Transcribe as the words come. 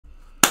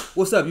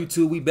What's up,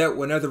 YouTube? We back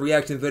with another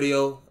reaction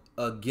video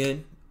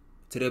again.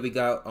 Today we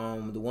got the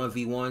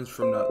 1v1s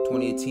from the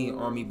 2018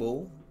 Army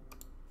Bowl.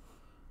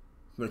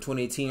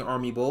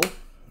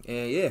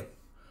 And yeah,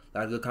 a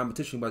lot of good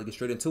competition. We're about to get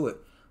straight into it.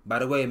 By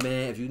the way,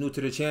 man, if you're new to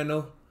the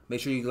channel, make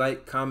sure you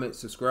like, comment,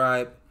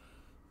 subscribe.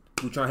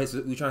 We trying to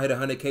hit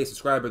 100K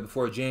subscribers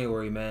before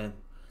January, man.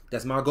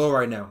 That's my goal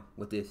right now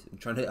with this. I'm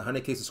trying to hit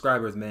 100K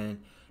subscribers,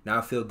 man. Now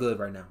I feel good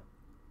right now.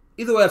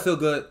 Either way, I feel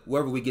good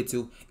wherever we get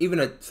to. Even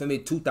at, for me,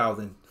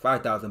 2,000,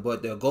 5,000.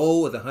 But the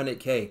goal is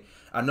 100K.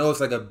 I know it's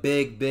like a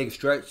big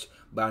stretch,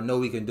 but I know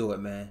we can do it,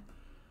 man.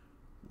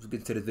 Let's get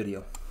into the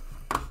video.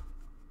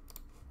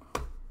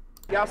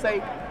 Y'all say,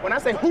 when I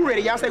say who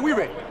ready, y'all say we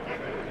ready.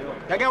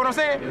 Y'all get what I'm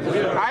saying?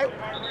 Yeah. All right?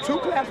 2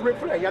 class Ric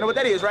Flair. Y'all know what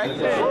that is, right?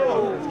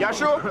 Y'all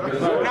sure?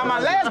 Now, my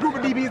last group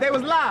of DBs, they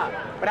was live.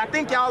 But I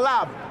think y'all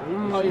live.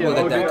 Oh, yeah. Look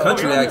at that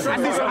country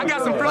accent. I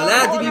got some my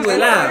last DB was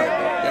loud.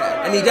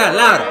 I need y'all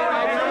louder.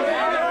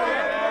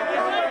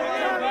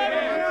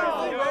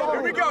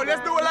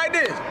 Let's do it like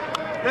this.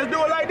 Let's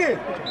do it like this.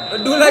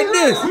 Let's do it like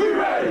this.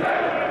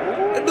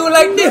 Let's do it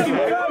like this.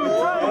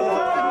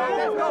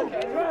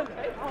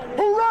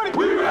 Who ready?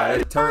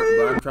 Alright, it's turned,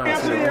 but I'm trying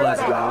to see the ones,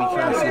 man. We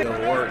trying to see the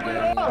work,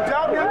 man.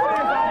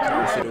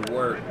 Trying to see the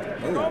work.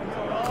 Ooh,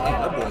 damn,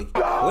 that boy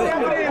quick.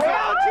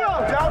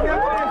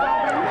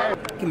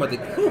 He about to,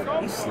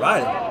 he's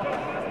sliding.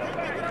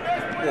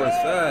 Boy's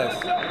fast.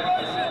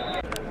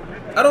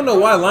 I don't know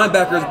why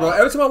linebackers, bro.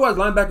 Every time I watch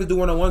linebackers do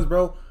one-on-ones,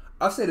 bro,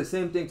 I say the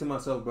same thing to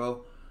myself,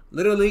 bro.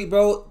 Literally,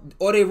 bro,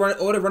 all the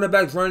running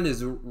backs run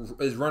is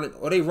running.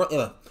 All the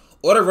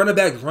running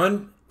backs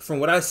run, from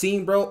what I've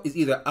seen, bro, is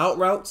either out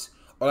routes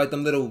or like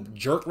them little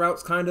jerk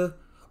routes, kinda,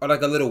 or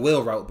like a little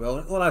wheel route, bro.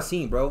 That's all I've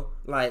seen, bro.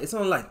 Like it's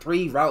only like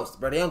 3 routes,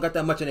 bro. They don't got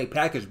that much in their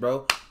package,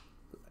 bro.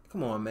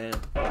 Come on, man.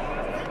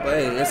 But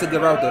hey, that's a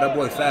good route though. That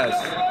boy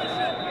fast.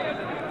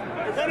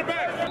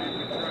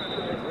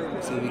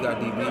 Let's see, we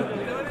got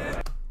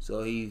DB.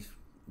 So he's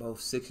about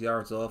 6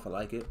 yards off. I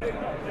like it.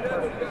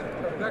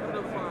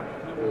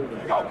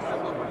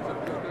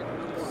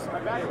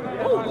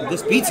 Oh, good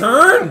speed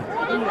turn.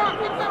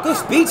 Good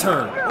speed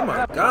turn. Oh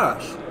my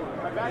gosh.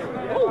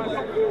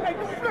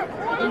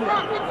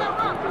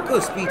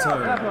 Good speed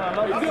turn.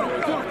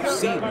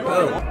 Seat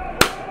belt.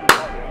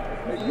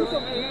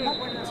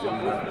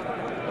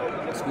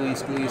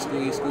 Squeeze.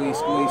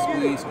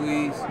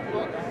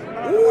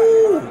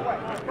 Ooh.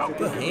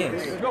 Good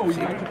hands. We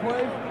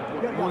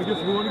want to get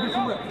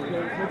some reps.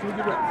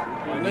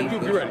 Let's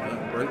get ready.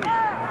 Break.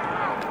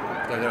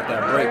 Gotta get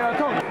that break.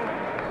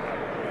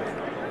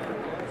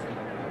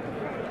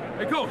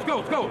 Hey, coach.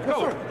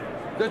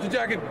 That's your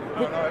jacket.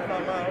 Okay,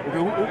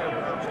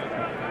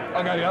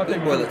 I got it. I'll take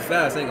it. Boy, look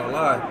fast. Ain't gonna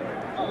lie.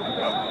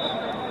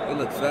 He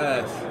look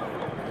fast.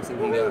 Let's see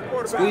what he got.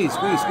 Squeeze.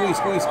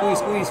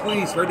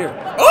 Right there.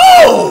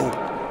 Oh!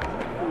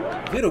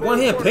 Did a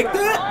one-hand pick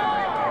that?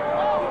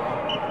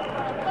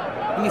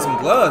 He needs some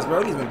gloves, bro.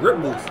 He needs some grip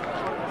moves.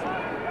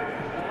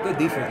 Good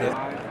defense, though.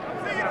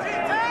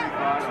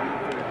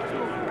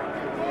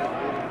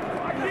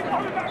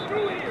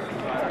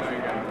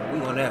 We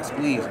on that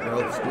squeeze,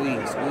 bro.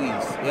 Squeeze.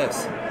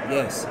 Yes.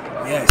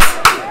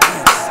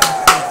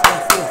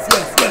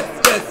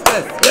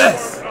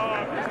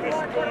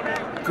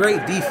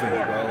 Great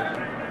defense, bro.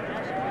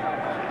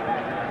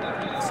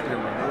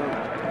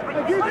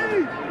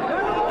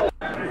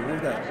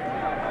 Who's that?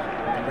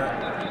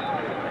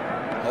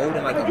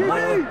 Holding like a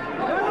mug.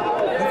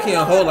 You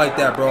can't hold like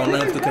that, bro, and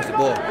let him still catch the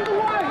ball.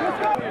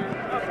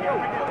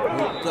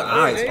 Good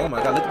eyes. Oh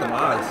my God, look at them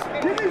eyes.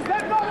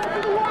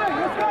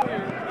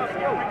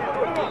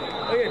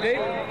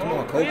 Come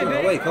on, coach. Run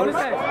away, coach.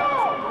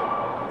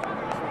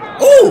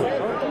 Ooh!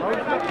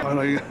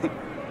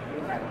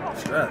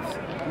 Straps.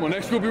 Come on,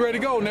 next group be ready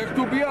to go. Next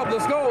group be up.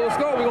 Let's go.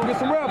 We're gonna get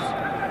some reps.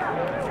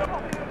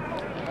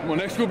 Come on,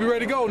 next group be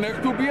ready to go. Next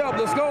group be up.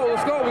 Let's go.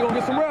 We're gonna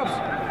get some reps.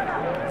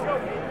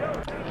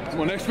 Come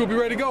on, next group be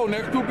ready to go.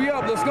 Next group be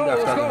up. Let's go. We're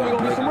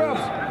gonna get some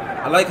reps.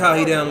 I like how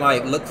he didn't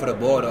like look for the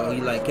ball though.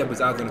 He like kept his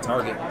eyes on the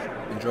target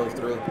and drove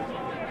through.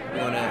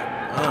 On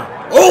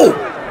that. Oh!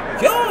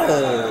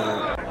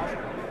 Yo!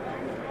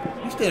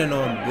 You standing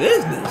on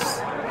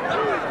business.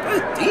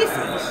 Good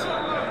defense.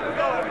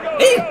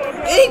 He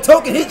ain't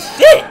talking his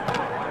shit.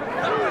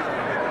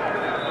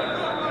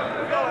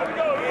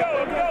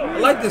 I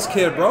like this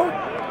kid, bro.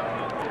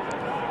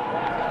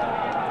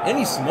 And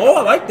he's small.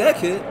 I like that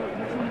kid.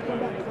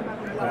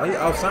 Why you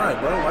outside,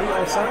 bro? Why you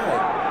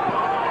outside?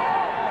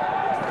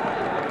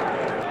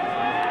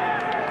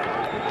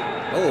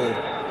 Oh,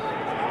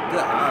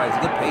 good eyes,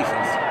 good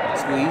patience.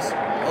 Squeeze.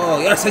 Oh,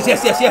 yes.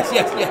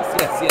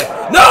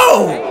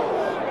 No!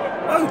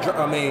 Why you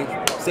I mean,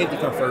 safety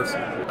come first.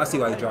 I see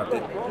why you dropped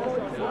it.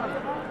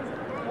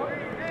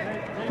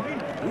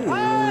 Ooh,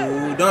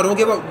 no, don't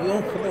give up. Come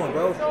on,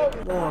 bro.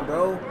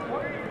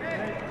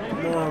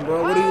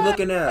 What are you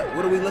looking at?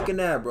 What are we looking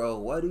at, bro?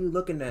 What are you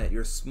looking at?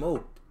 You're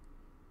smoked.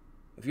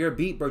 If you're a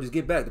beat, bro, just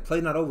get back. The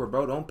play's not over,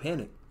 bro. Don't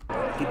panic.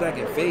 Get back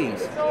in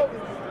phase. He's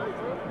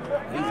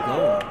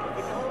gone.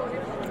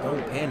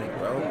 Don't panic,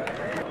 bro.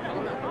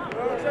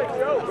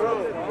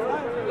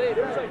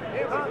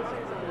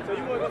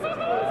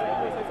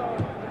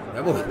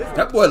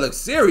 That boy looks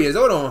serious.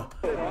 Hold on.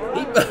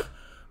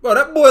 Bro,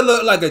 that boy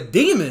look like a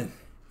demon.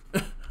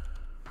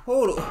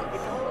 Hold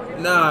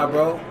on. Nah,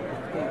 bro.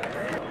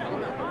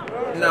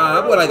 Nah,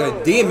 that boy like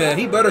a demon.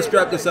 He better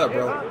strap this up,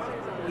 bro.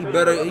 He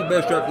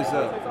better strap this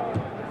up.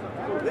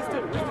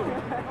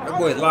 That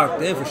boy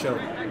locked in for sure.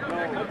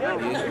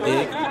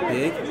 Big.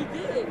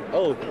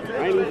 Oh, I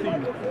ain't even see you.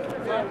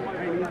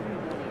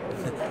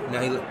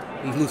 Now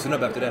he's loosened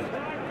up after that.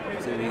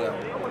 See what we got.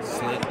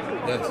 Slant.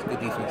 Yes, good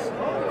defense.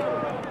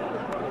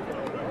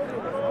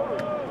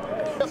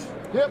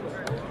 Yep.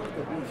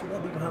 She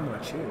gotta be behind my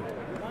chair.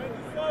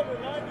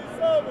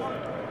 97.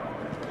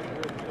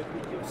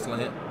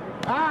 Slant.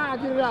 Ah,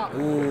 get it out.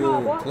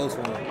 Ooh, close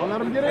one. Don't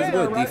let him get That's in.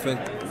 good Right?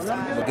 defense.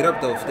 But get up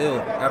though, still.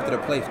 After the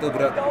play, still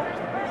get up.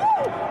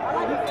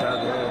 Try to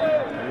go.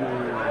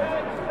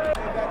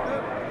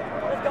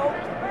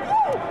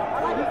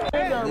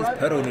 This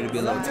pedal need to be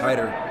a little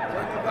tighter,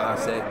 like I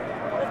say.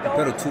 The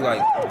pedal too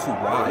wide.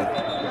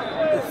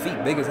 His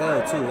feet big as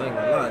hell too, I ain't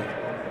gonna lie.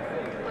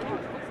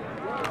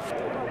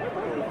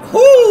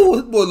 Whoo!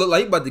 This boy look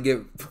like he about to get,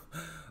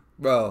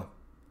 bro.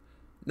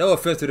 No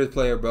offense to this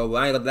player, bro, but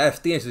I ain't gonna. That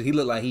stance, he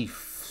look like he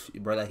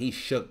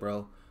shook,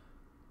 bro.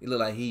 He look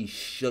like he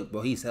shook,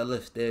 bro. He's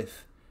hella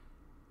stiff.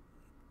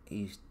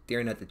 He's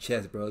staring at the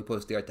chest, bro. He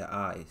supposed to stare at the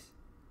eyes.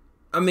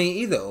 I mean,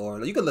 either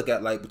or. You could look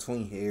at like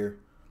between here,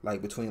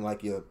 like between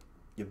like your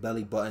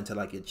belly button to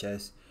like your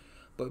chest.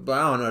 But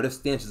I don't know. This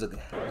stance is like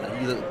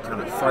you look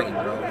kind of frightened,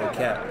 bro. Little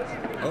cat.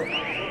 Oh,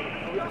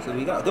 so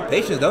we got good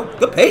patience though.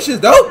 Good patience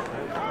though.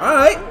 All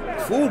right,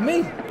 fooled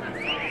me.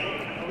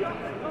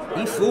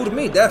 He fooled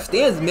me. That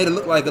stance made it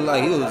look like he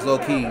was low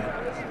key.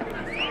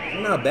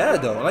 Not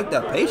bad though. I like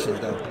that patience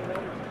though.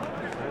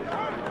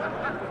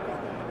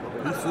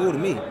 He fooled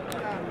me.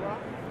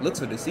 Looks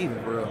are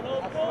deceiving, bro.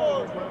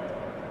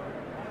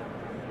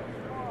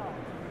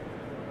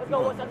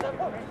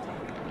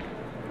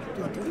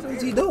 What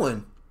is he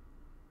doing?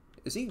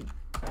 Is he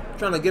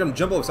trying to get him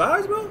jump off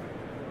sides, bro?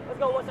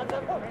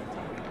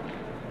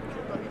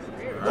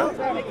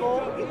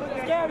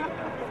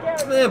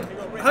 Man,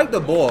 hike the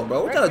ball,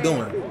 bro. What y'all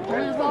doing?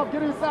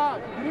 Get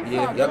inside.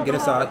 Yeah, yep, get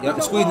inside.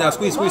 Yep, squeeze now.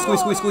 Squeeze. Hey,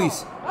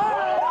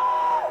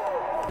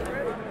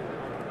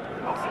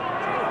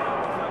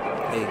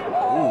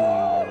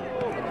 ooh.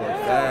 That boy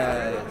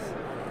fast.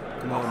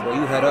 Come on, bro.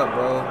 You head up,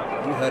 bro.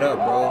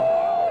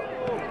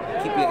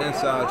 Keep your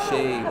inside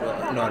shade,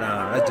 bro. No,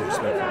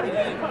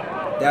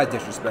 that's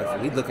disrespectful.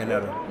 He's looking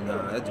at him.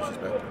 Nah, that's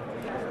disrespectful.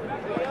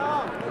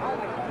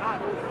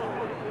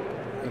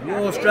 If you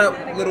don't strap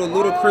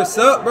little Chris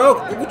up, bro,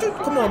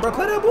 come on, bro,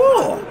 play that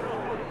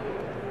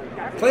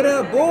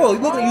ball.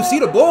 You see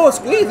the ball,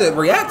 squeeze it,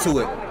 react to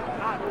it.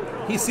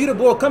 He see the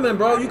ball coming,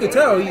 bro. You can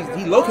tell he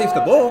locates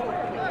the ball.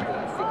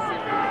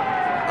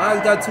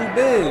 Eyes got too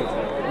big.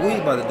 What he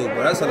about to do,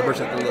 bro? That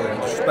celebration is a little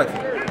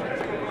disrespectful.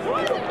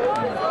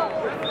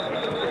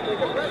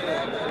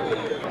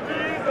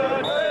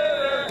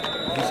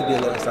 He should be a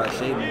little inside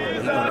shade more,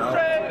 but he going out.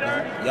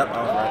 Yep,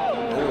 all right.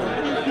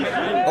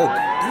 Oh,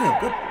 damn,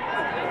 good.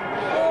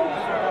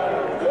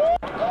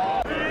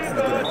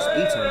 Gotta get that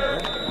speed turn, bro.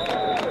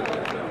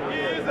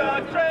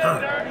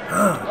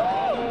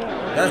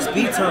 That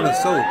speed turn is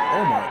so.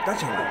 Oh my, that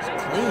shit looks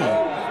clean.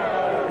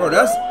 Bro,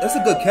 that's a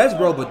good catch,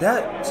 bro. But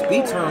that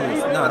speed turn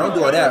was don't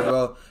do all that,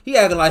 bro. He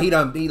acting like he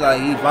violated him.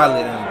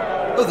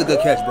 It was a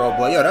good catch, bro.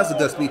 But yo, that's a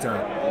good speed turn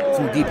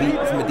from a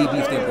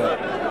DB standpoint.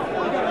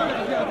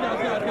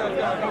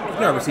 You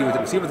know, the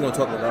receiver's gonna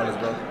talk regardless,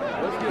 bro.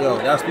 Yo,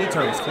 that speed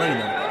turn was clean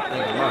though. I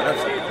ain't gonna lie,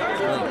 that's clean.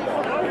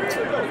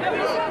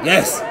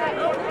 Yes.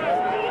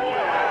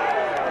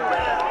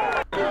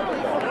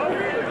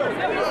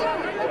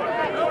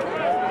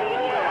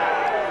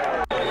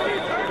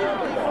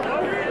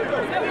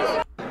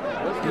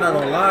 I'm not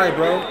gonna lie,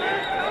 bro.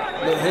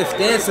 His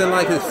stance and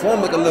like his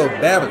form look a little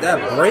bad, but that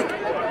break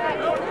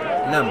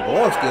and that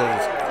ball skills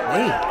is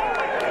clean.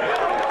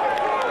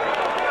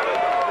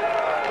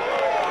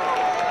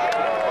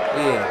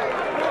 Yeah.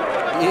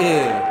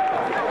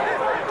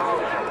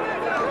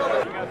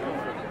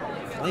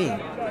 Clean.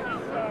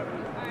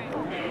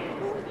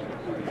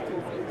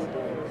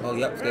 Oh,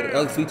 yep. Steady.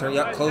 Oh, feet turn.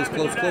 Yep. Close.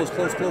 Good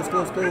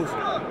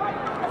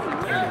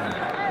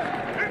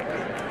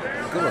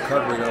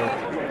recovery, though.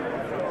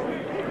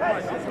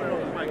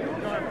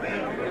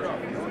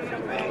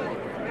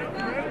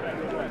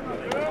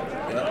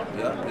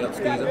 Yep.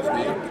 Squeeze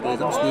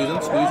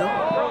him.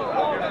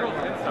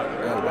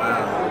 Oh,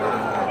 wow.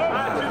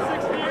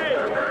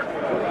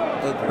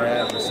 Good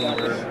grab,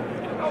 receiver.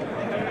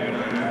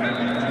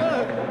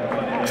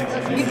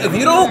 If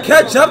you don't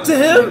catch up to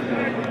him,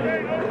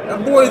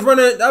 that boy's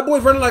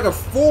running like a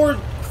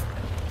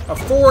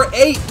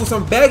 4.8 with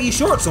some baggy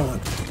shorts on.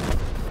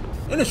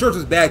 And the shorts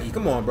is baggy.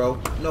 Come on, bro.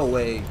 No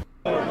way.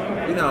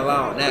 We're not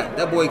allowing that.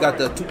 That boy got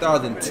the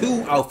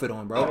 2002 outfit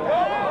on, bro.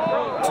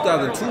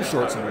 2002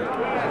 shorts on.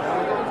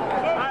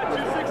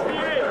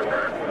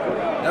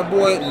 That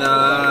boy,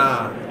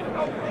 nah.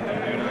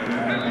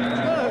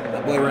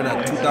 boy ran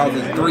a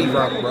 2003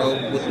 route, bro,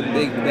 with the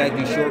big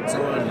baggy shorts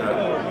on.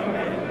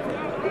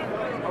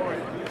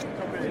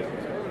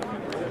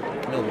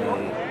 No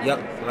way. Yep,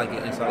 like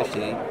it. Inside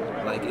shade.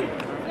 Like it.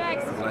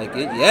 Like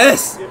it.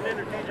 Yes!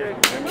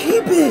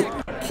 Keep it!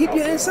 Keep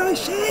your inside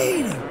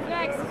shade!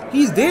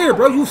 He's there,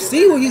 bro. You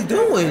see what he's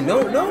doing.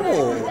 No.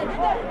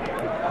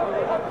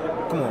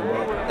 Come on,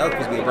 bro. That was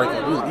supposed to be a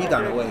breakup. He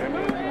got in the way.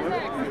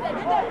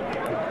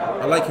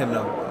 I like him,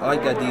 though. I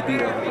like that DB,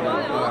 though.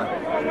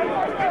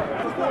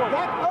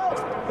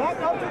 Back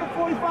up to the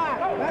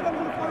 45. Back up to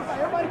the 45.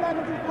 Everybody back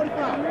up to the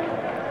 45.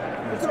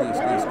 Squeeze.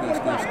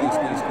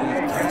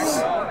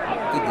 Yes.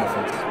 Good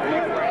defense.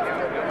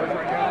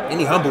 And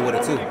he humble with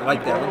it, too. I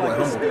like that. My boy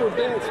humble.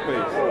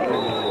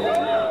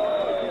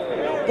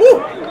 Woo!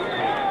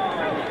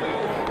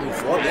 You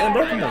fall down,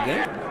 bro. Come on,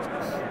 gang.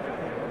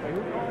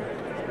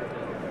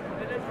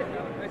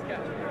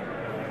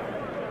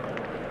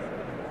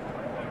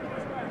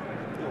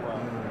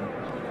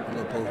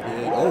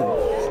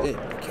 Oh, shit.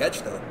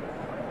 Catch, though.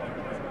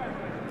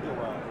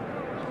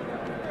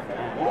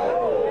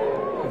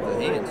 The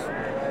hands.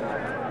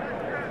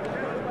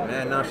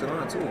 Man,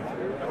 nonchalant, too.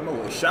 My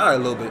boy was shy a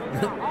little bit.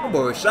 My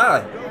boy was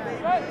shy.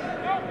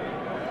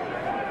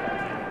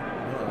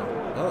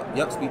 Oh,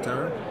 yep, speed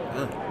turn.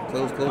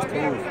 Close. He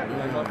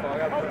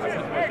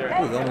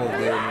was almost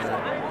there, man.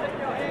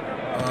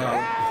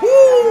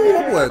 Whoo!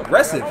 My boy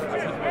aggressive.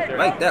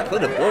 Like that. Play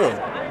the ball.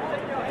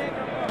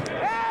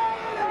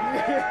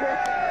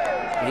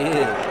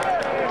 Yeah.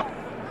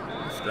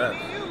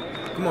 Straps.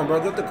 Come on, bro.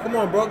 Get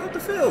the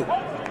field.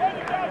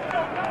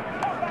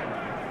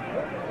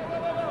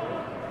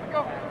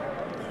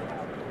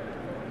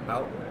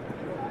 Out.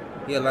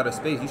 He had a lot of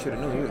space. You should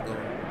have known he was going.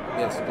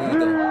 Yes, please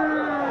don't.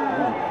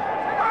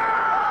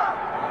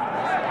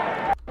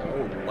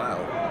 Oh, wow.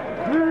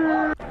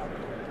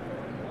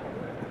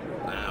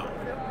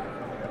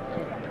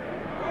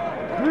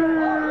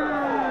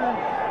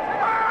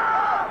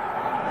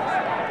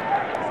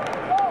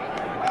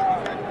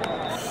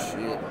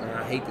 I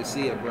hate to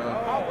see it, bro.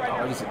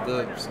 That was some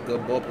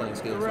good ball playing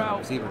skills from the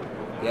receiver.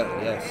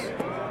 Yeah, yes.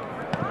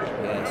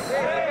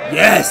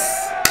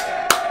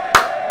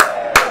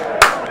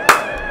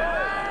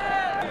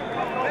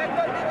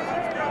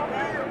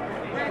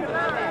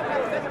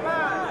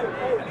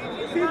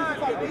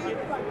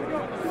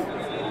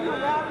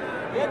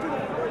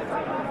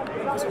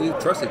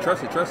 Trust it.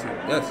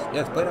 Yes,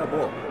 play that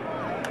ball.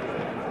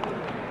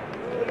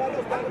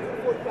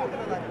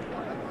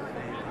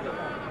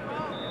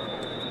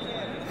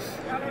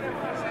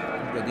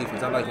 Good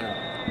defense. I like him.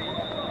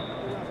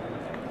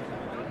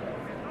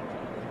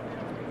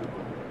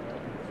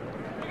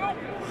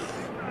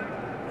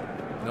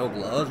 No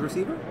gloves,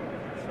 receiver?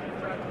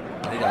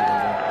 Oh, he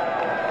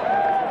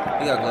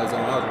got gloves on.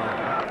 I was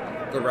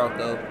wrong. Good route,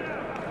 though.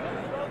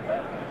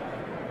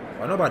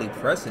 Why nobody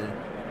pressing?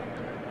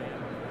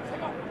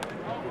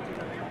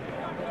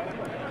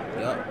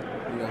 Yup.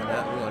 We on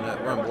that.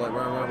 Run, boy.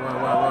 Run.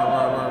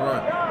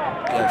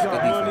 Yes,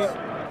 good defense.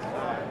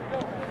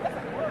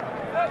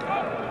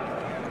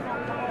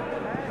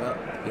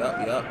 Yup.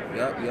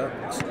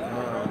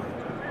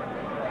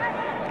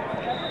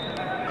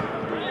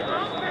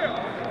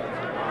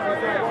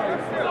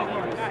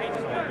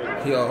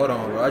 Yo, hold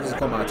on, bro. I just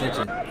caught my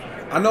attention.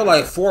 I know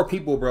like 4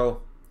 people,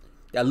 bro,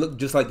 that look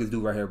just like this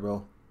dude right here,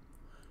 bro.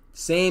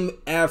 Same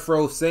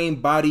afro,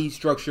 same body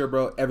structure,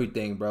 bro.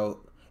 Everything, bro.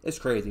 It's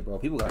crazy, bro.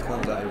 People got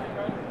clones out here.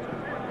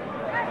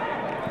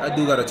 That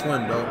dude got a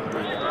twin, bro.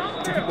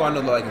 2 people I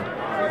know look like him.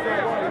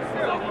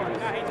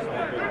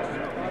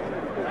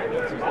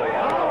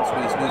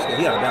 Squeeze.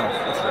 He out of bounds.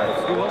 That's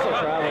right. He wants to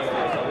travel.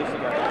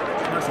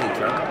 I say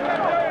travel.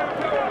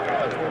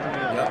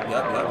 Yup.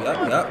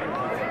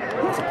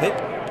 That's a pick.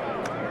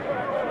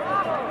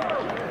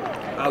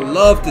 I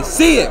love to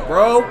see it,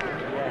 bro.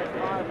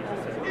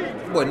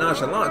 My boy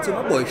nonchalant too.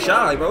 My boy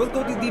shy, bro. Let's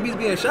go with these DBs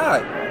being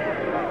shy.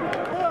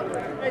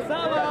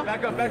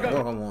 Back up.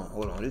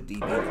 Hold on. This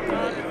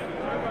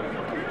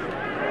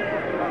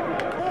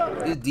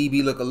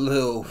DB look a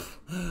little.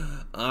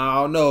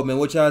 I don't know, man.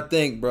 What y'all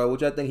think, bro?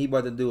 What y'all think he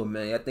about to do,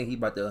 man? Y'all think he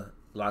about to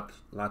lock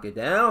it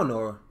down,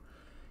 or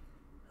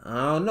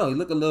I don't know. He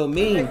look a little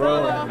mean,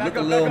 bro. Look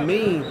a little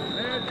mean.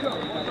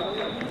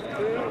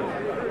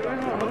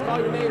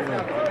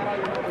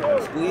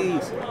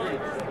 Squeeze.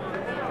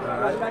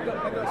 Alright.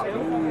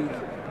 Squeeze.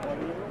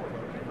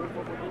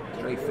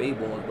 Straight fade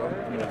balls, bro.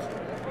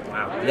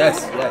 Wow. Yes.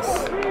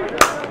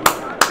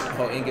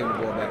 Oh, ain't giving the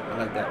ball back. I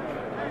like that. I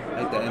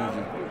like that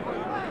energy.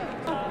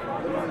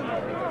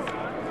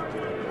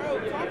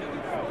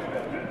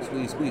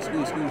 Squeeze.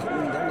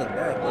 Don't look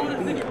back,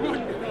 baby.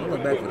 Don't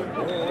look back for the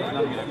ball.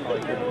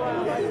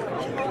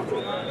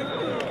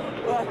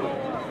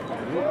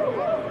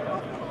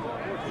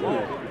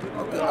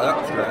 Okay,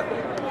 up strap.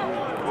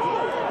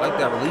 Like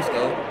that release,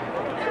 though.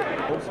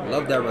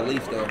 Love that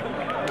release, though.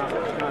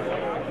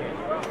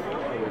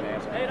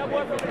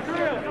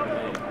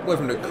 Boy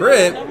from the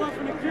crib.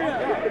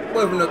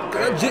 Boy from the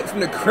that jit from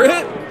the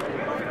crib.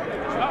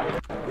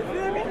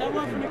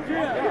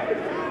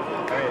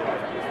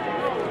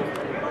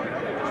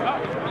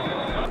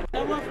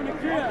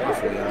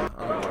 feel y'all.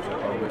 I'm gonna watch it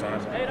all the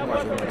time. I'm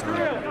watching it one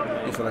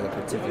time. You feel like a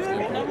particular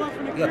standpoint.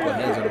 You gotta put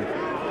hands on him.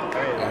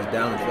 Hands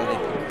balance, really.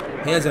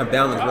 Hands and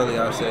balance, really, I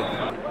would say.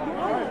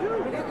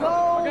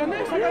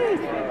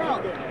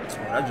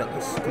 That jump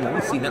is, come on,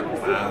 we see now.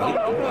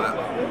 Wow.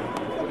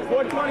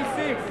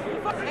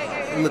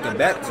 426. He looking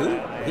back too.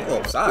 He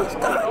offsides.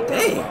 God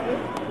damn.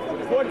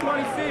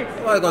 426.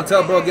 Somebody gonna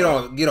tell bro get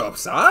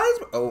offsides?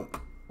 Oh,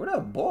 where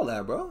that ball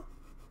at, bro?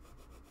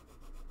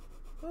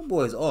 That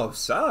boy's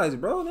offsides,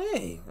 bro.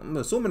 Dang. I'm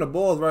assuming the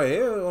ball's right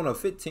here on a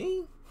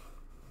 15.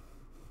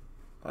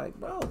 Like,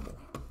 bro.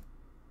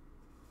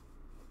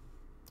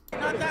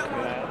 Not that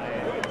one.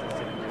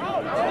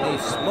 He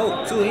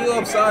smoked too. He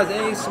offsides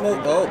and he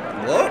smoked. Oh,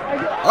 what?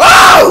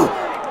 Oh!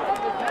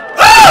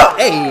 Oh!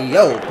 Hey,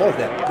 yo, pause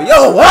that. But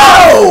yo,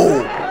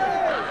 whoa!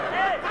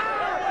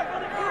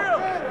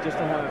 Just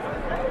to have.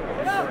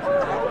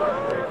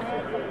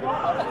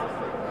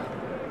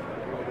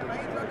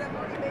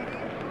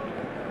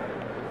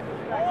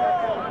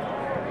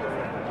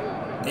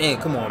 Dang,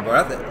 come on,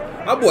 bro.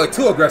 My boy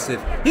too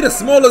aggressive. He the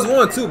smallest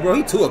one too, bro.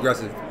 He too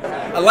aggressive.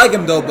 I like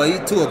him though, but he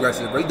too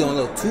aggressive, bro. He doing a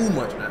little too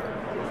much now.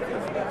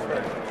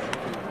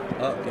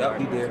 Oh, yep,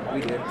 he did.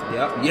 We did.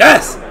 Yep.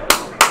 Yes!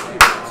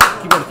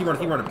 Keep running, keep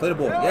running, keep running. Play the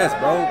ball. Yes,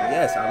 bro.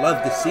 Yes, I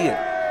love to see it.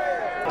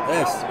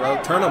 Yes,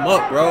 bro. Turn them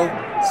up, bro.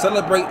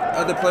 Celebrate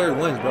other player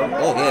wins, bro.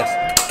 Oh, yes.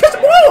 Catch the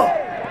ball!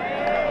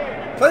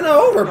 Play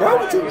now over, bro.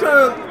 What you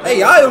trying to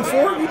AI him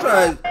for? You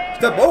trying to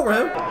step over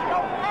him?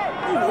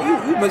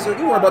 You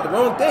worry about the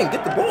wrong thing.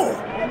 Get the ball.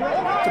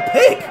 It's a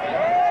pick.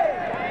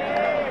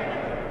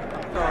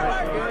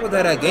 What's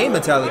that game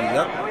mentality?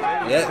 Yep.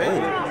 Yeah.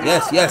 Oh.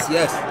 Yes, yes,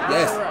 yes,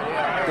 yes.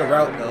 Good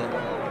route, though.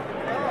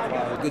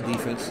 Good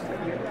defense.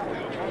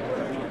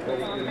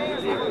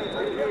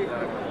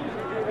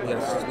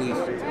 Yes, squeeze.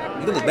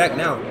 You can look back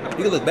now.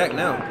 You can look back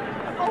now.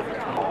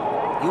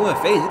 You in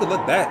phase. You can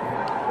look back.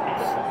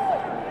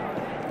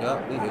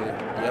 Yup, we here.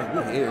 Yeah,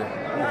 we here.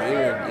 We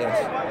here. Yes.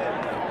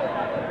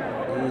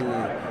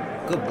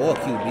 Ooh, good ball,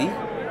 QB.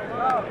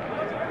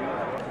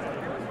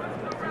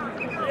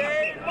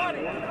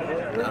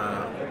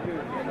 Nah.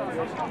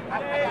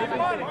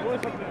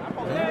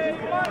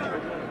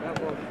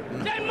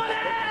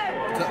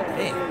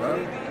 Damn, bro.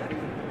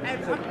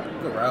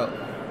 Good route.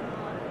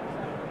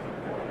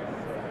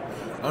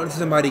 I want to see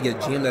somebody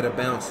get jammed out of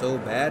bounds so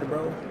bad,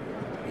 bro.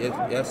 Yes,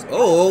 yes.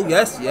 Oh,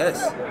 yes,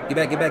 yes. Get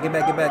back, get back, get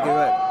back, get back, get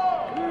back.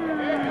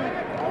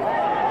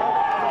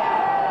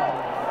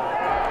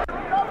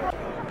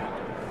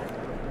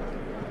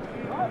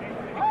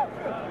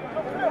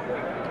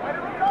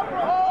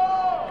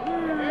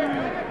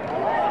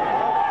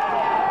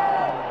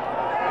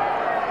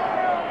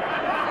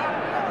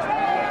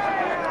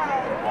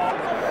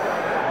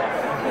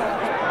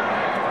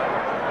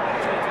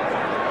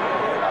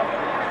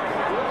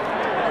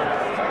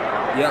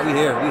 Yeah, we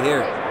here, we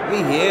here, we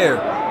here.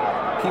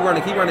 Keep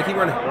running, keep running, keep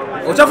running.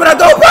 Watch out for that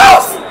goal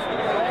post!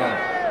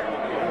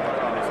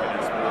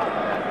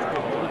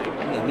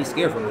 Yeah, me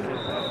scared from it.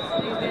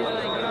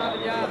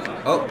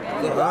 Oh,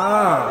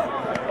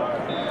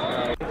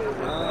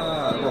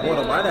 bro, hold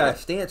on, why that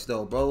stance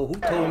though, bro? Who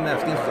told him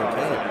that stance was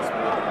okay?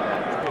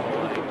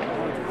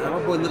 Now,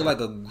 my boy look like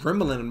a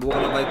gremlin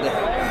walking like that.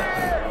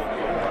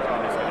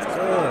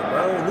 Good,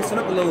 bro. Loosen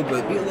up a little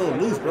bit. Be a little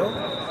loose, bro.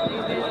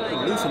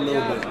 Loose a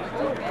little bit.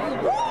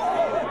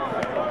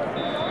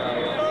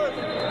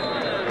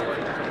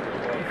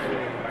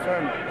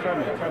 Turn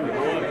me.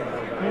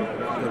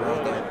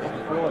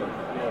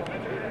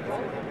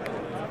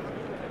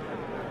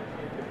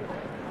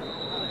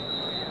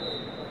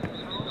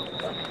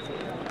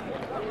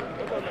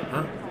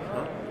 Huh?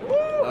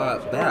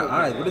 Bad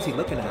eyes. What is he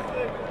looking at?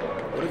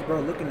 What is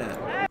bro looking at?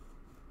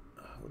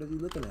 What is he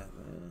looking at, man?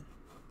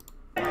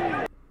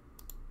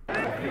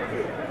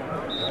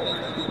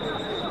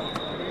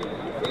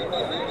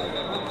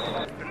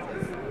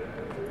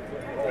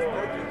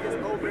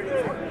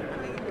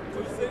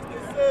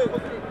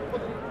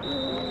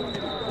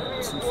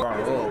 Too far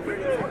off.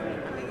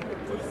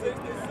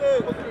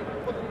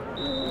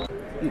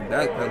 You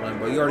backpedaling,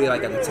 bro. You already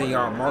like at the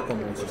 10-yard mark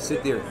almost. You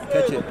sit there,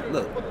 catch it.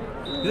 Look.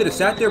 You could have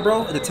sat there,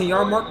 bro, at the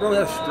 10-yard mark, bro.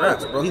 That's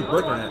straps, bro. He's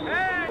working that.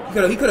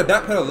 He could have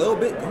backpedaled a little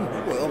bit.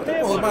 Damn,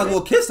 that boy might as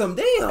well kiss him.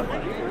 Damn.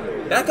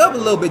 Back up a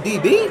little bit,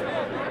 DB.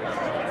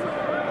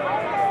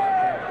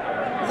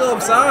 He's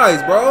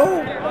offsides,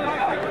 bro.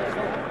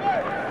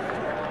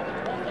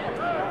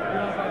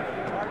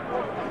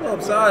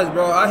 Offsides,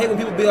 bro. I hate when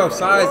people be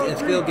offsides and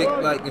still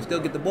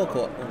get the ball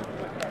caught.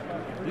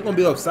 You're gonna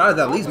be offsides,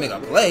 at least make a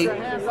play.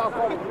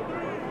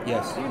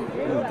 Yes. Ooh,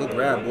 good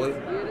grab, boy.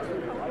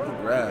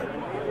 Good grab.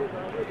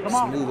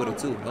 Smooth with it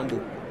too.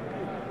 Humble.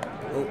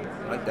 Oh,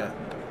 like that.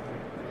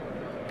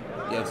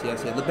 Yes,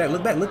 yes, yes. Look back,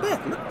 look back, look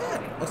back, look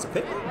back. What's the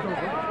pick?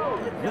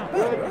 Look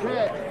back,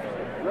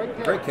 bro.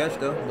 Great catch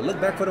though. But look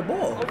back for the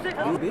ball.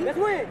 UB. You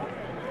got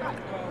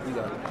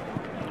it.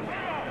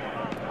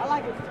 I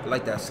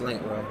like that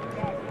slant, bro.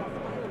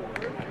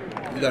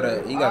 You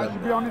gotta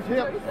be on his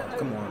hip.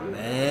 Come on,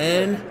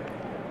 man.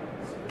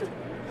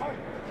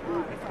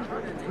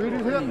 Read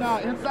his hip now.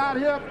 Inside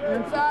hip.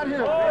 Inside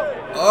hip.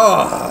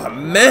 Oh,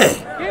 man.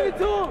 Give it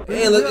to him.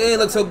 It ain't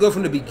look so good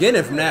from the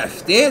beginning. From that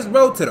stance,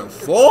 bro, to the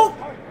fall.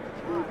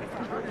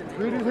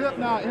 Read his hip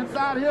now.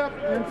 Inside hip.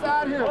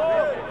 Inside hip.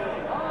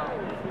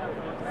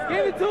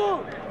 Give it to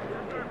him.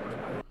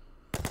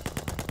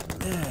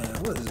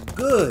 Man, what is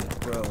good,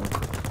 bro?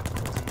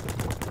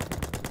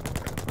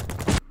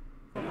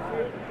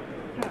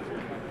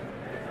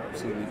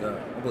 Let's see what we got.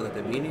 I'm gonna let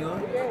the beanie on.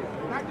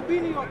 Knock the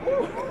beanie off.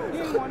 Ooh, he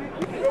ain't want it.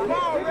 Come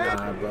on, Red.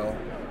 Nah, bro.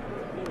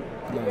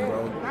 Come on, bro.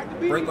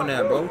 Break on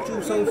that, bro.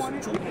 You so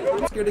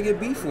scared to get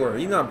beat for.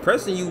 He's not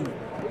pressing you.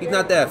 He's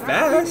not that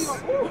fast.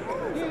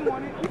 He ain't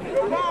want it.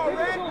 Come on,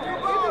 Red.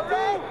 Come on,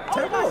 Red.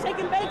 Tap out.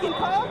 Shaking bacon,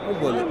 Paul. Oh,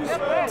 boy, look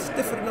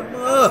stiffer than a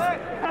mug.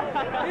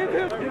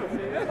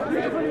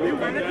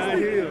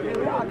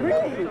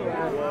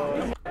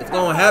 It's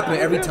gonna happen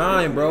every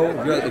time, bro.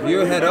 If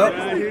you're head up,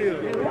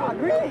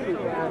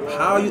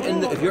 how you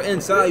end up, if you're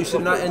inside, you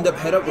should not end up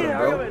head up with him,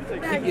 bro.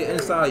 Keep your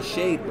inside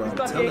shade, bro. I'm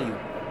telling you.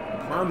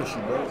 I promise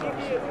you, bro.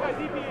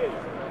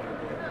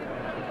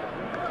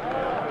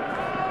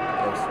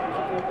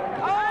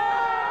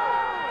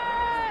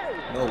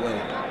 No way.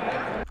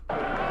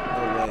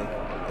 No way.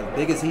 As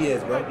big as he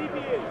is, bro.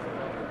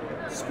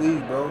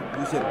 Squeeze, bro.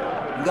 You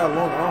got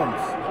long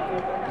arms.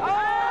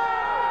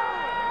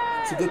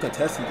 It's a good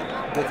contestant,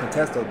 but I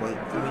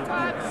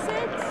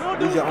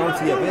mean, use your arm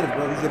to your advantage,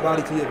 bro. Use your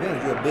body to your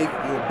advantage. You're a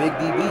big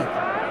DB.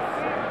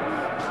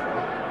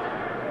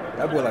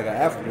 That boy like an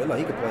athlete. Look like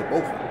he could play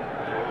both.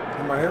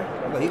 Him right here.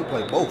 Look like he could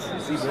play both.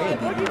 Receiver and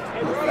DB.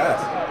 He was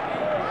fast.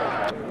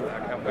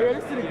 Hey,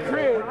 this is the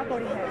crib. I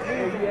thought he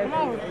had come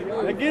on.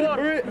 Let's get it,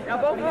 Britt. Y'all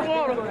both in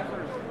water.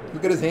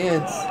 Look at his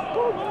hands.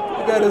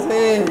 Look at his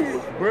hands.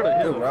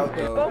 Good route,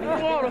 though. Both in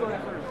water.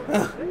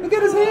 Look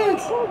at his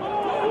hands.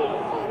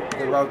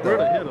 Good route, though.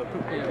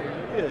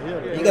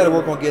 You got to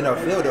work on getting out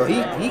field, though.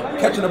 He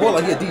catching the ball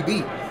like he a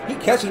DB. He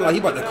catching it like he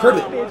about to crib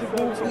it.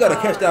 You got to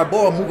catch that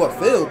ball and move up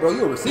field, bro.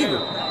 You a receiver.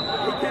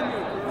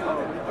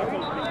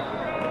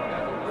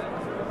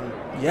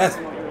 Yes.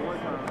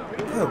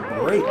 Good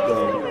break,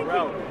 though.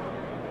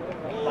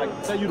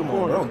 Tell you Come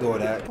on, bro. Don't do all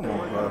that. Come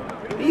on, bro.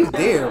 He's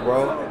there,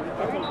 bro.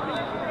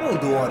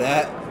 Don't do all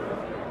that.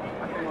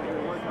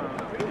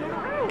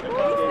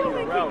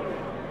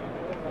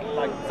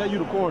 Tell you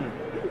the corner.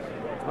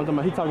 I'm talking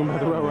about, he talking about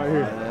the route right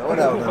here. Man, what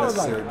that was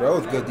unnecessary, bro. It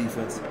was good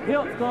defense. You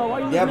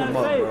have him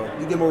up, bro.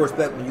 You get more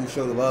respect when you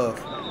show the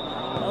love.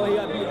 Oh, he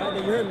got beat right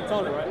there. You heard me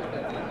talking, right?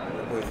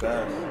 That boy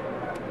fast.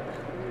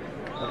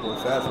 That boy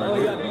fast right Oh,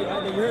 he there. got beat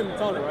right there. You heard me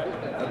talking, right?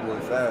 That boy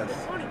fast.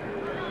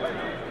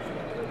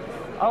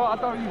 Oh, I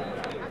thought you.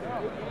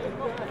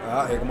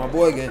 Ah, here come my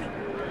boy again.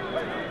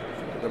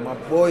 Here come my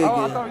boy again.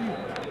 Oh, I thought you.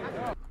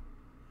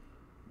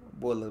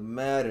 Boy look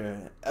madder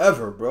than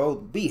ever, bro.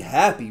 Be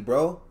happy,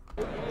 bro.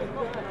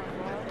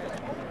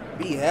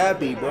 Be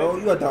happy, bro.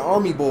 You at the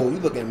Army Bowl. You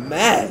looking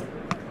mad.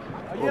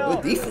 Bro,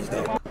 good defense,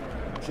 though.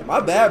 Shit, my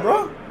bad,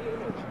 bro.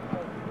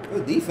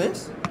 Good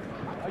defense.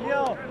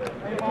 Look,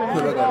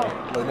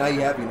 now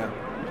you happy now.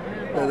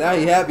 Look, now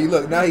you happy.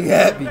 Look, now you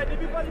happy.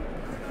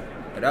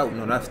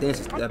 That stance,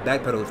 that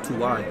back pedal is too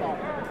wide.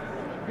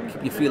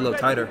 Keep your feet a little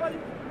tighter.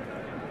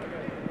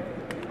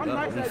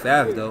 He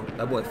fast, though.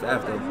 That boy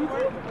fast, though.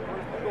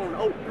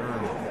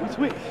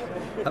 Switch.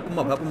 Help him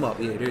up.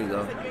 Yeah, there you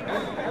go.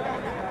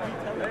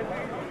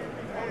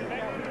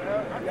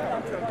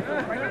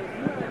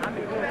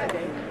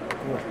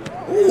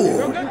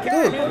 Ooh,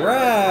 good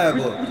grab.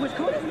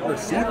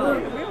 Receiver.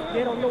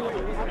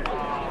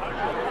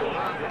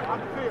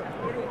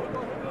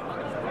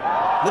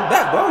 Look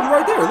back, bro. You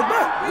right there. Look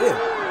back. Yeah.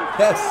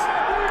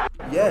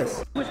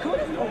 Yes. I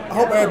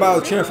hope everybody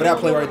was cheering for that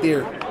play right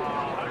there.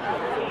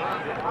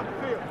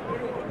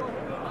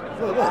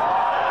 Look.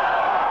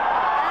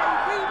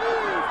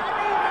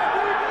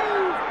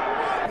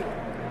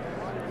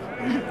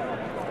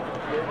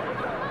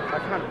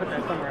 Trying to put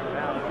that somewhere in the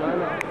balance.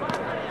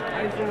 I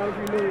just don't know if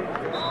you knew.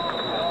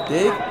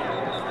 Dig.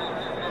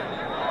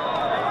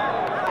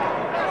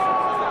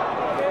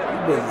 He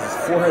was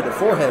forehead to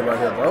forehead right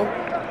here, bro.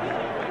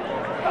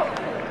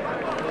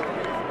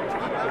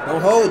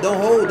 Don't hold.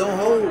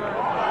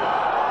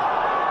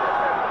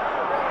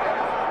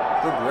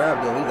 Good grab,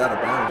 though. He got a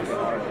bounce.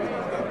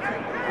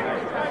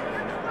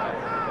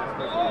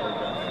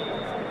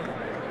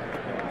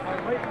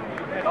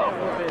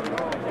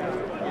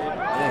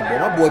 Damn, bro,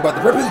 my boy about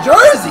to rip his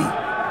jersey.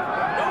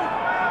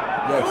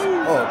 Yes.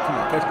 Oh, come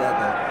on, catch that,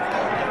 though.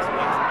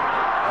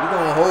 You're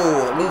gonna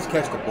hold, at least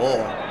catch the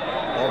ball.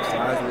 Off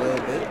sides a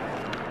little bit.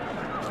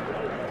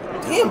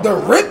 Damn, the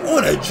rip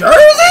on a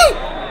jersey?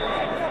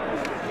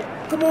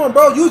 Come on,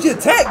 bro, use your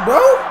tech,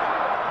 bro.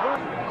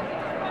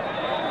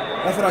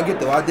 That's what I get,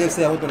 though. I did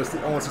say I want to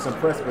see some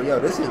press, but yo,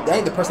 that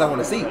ain't the press I want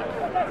to see.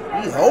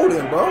 He's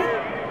holding, bro.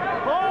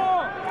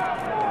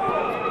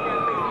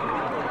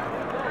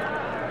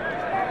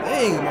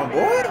 Dang, my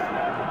boy.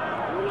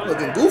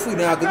 Looking goofy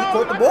now because he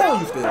caught the ball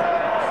you still.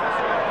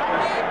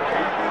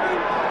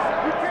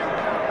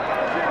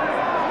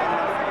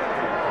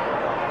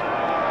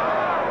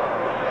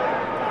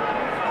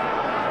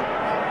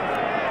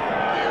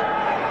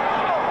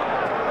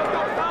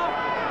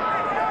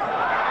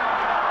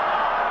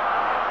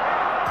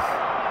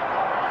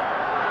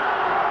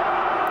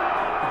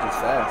 just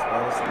fast, bro.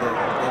 It's a good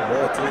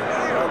ball, too.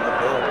 Good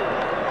ball.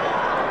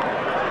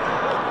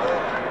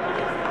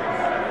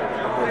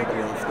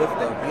 Stiff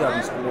though. You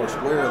gotta be more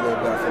square a little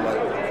bit. I feel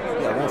like,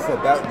 yeah, 1 foot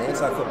back, the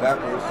inside foot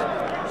backwards.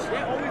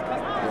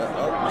 Yeah,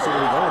 oh, you see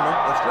where he's going, man.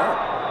 That's right.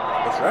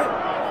 That's right.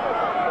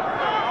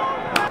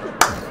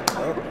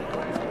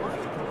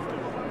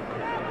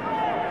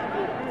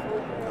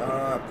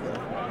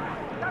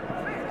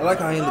 I like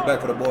how he in the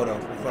back for the ball though. I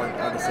feel like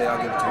I can say I'll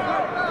give it to him.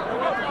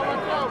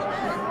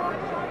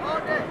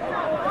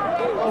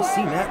 I've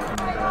seen that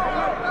coming, bro.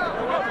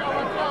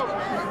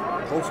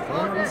 Close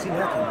corner, I've seen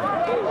that coming.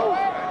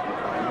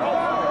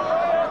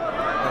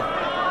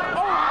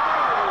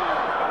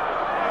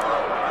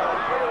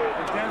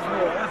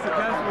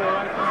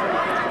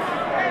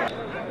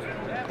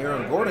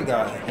 Aaron Gordon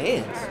got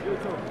hands.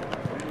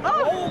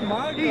 Oh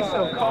my God. He's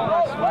so cold,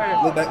 I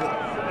swear. Look back.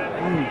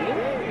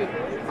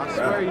 I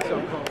swear he's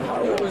so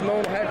cold. It was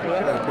known to happen.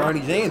 That's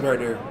Bronny James right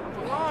there.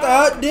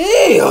 God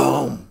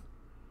damn.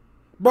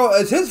 Bro,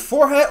 is his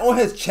forehead on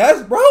his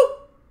chest, bro?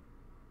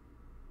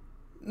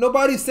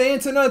 Nobody's saying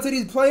to none to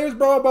these players,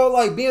 bro, about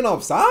like being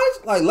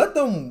offsides? Like, let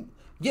them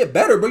get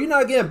better, bro. You're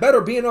not getting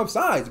better being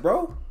offsides,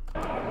 bro.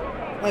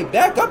 Like,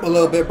 back up a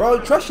little bit, bro.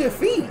 Trust your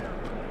feet.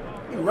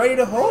 You're ready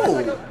to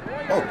hold.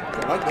 Oh,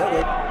 I like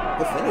that.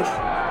 Good finish.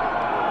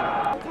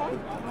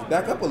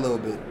 Back up a little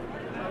bit.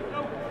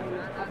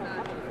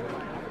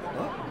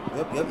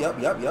 Yep. Play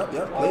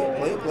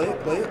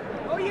it.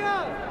 Oh,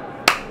 yeah.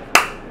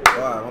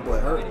 Wow, my boy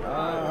hurt.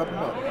 Help him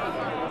up.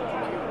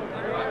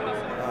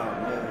 Oh,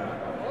 man.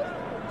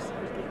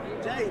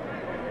 Jay.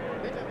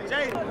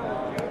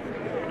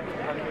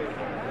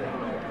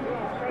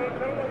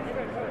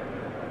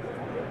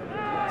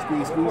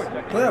 Squeeze.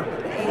 Play that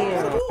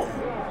ball.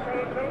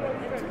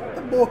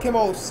 That ball came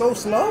out so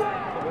slow.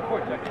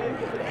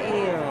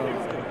 Damn.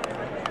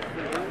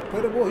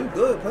 Play the ball. You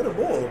good. Play the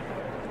ball.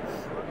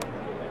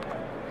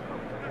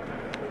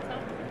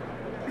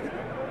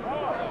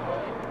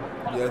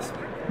 Yes.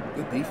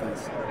 Good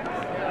defense.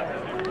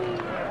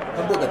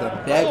 That boy got the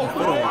baggy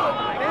foot on.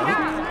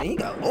 And he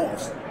got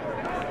lost.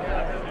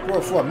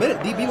 For a minute,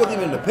 DB wasn't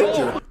even in the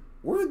picture.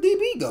 Where did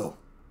DB go?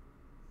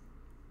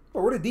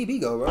 Bro, where did DB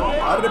go, bro?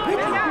 Out of the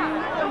picture.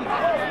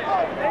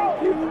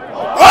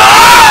 Oh!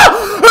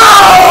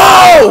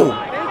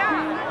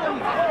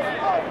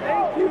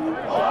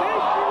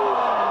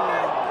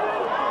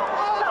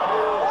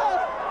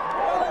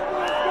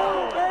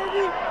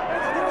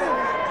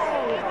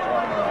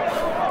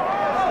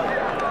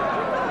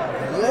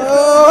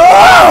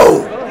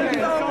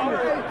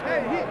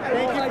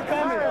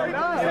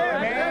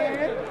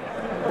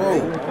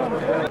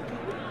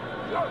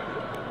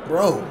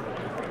 Bro,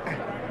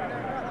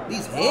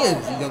 these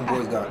hands these young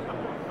boys got.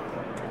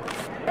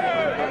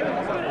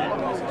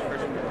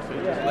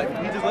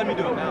 He just let me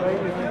do it now.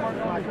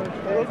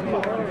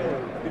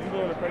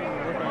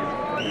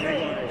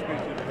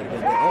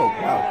 Oh,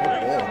 wow,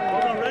 good ball.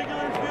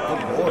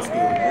 Good ball skill,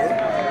 boy.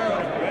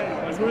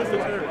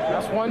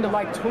 That's 1 to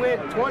like 20. I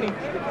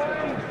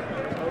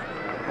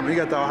mean, he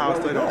got the Ohio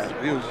State on.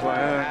 He was just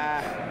like,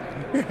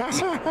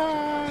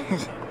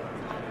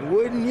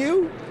 Wouldn't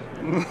you?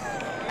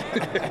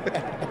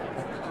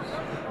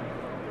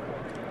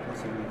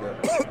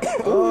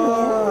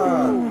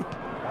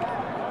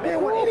 Man,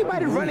 when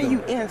anybody running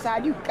you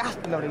inside, you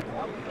got to know they.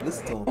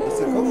 Listen to him. It's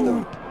the coach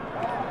though.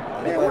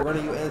 Anybody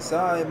running you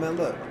inside, man.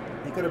 Look,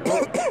 he could have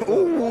broke.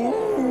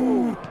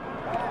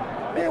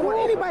 Man, when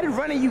anybody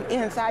running you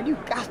inside, you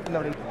got to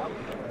know they.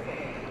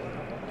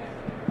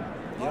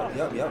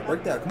 Yep.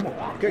 Break that. Come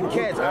on. Good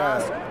catch,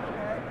 Oz.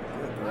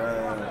 Good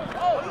grab.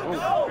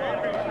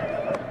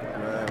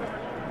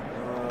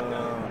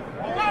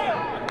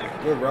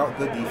 Good route,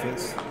 good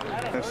defense.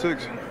 that's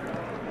 6.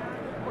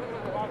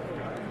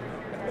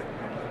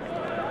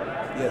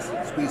 Yes,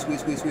 squeeze.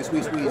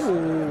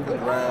 Good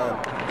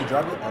grab. You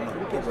drop it? Oh no,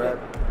 good grab.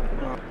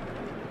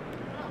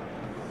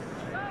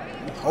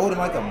 You holding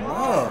like a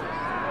mug.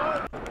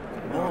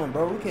 Come on,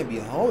 bro. We can't be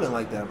holding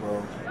like that,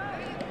 bro.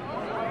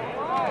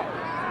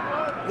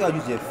 You gotta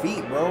use your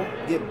feet, bro.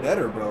 Get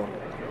better, bro.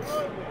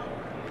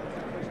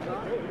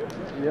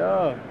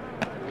 Yeah.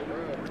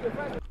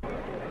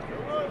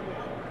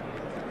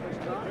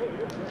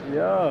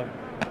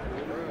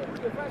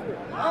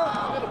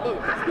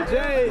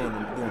 Jay.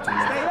 Doing too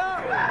much.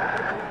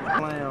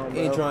 He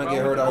ain't trying to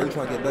get hurt out. He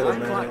trying to get better,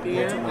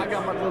 man. I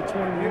got my little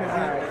 20 minutes.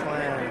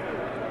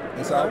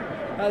 Inside?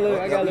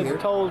 I got little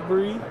toes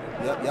breathe.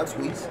 Yep,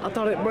 squeeze. I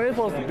thought it, bro, it's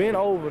supposed to bend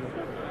over.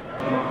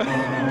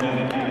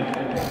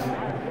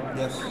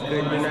 Yes.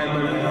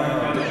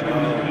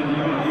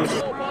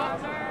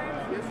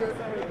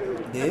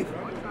 Dig.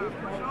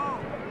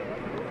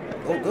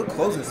 Oh, good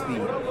closing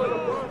speed.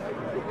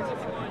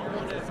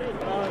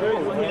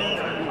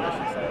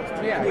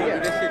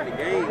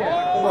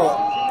 Bro,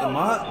 am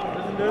I?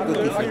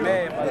 Good defense,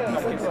 man. Good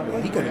defense,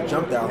 bro. He could have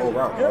jumped that whole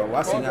route, bro.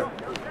 I seen that.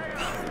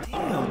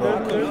 Damn, bro.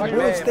 You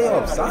really stay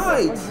off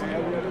sides.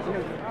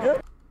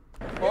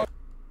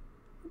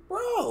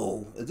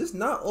 Bro, is this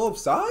not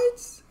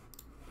offsides?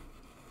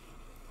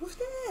 What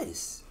What's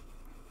this?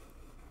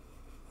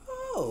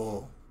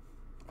 Oh.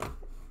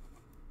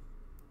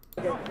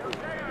 They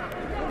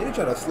didn't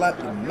try to slap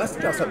the mess.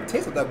 They try to slap the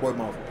taste of that boy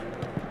mouth.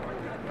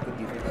 Good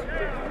defense.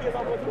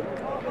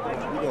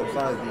 We go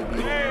size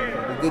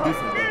DB. Good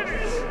defense, bro.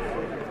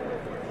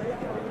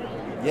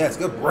 Yes,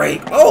 good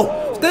break.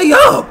 Oh, stay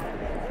up.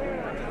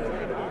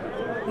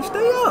 You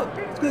stay up.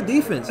 It's good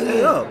defense.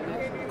 Stay up.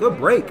 Good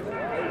break.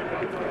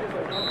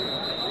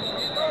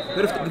 If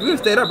we would have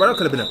stayed up, bro, that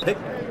could have been a pick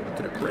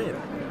to the crib.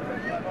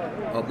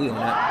 Oh, we on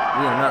that.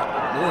 We on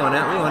that. We on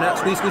that. We on that.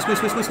 Squeeze, squeeze, squeeze,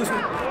 squeeze, squeeze, squeeze.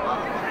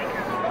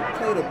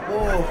 Play the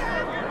ball.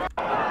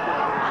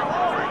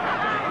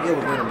 We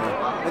overran him, man.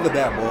 That's a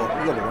bad ball.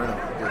 We overran him.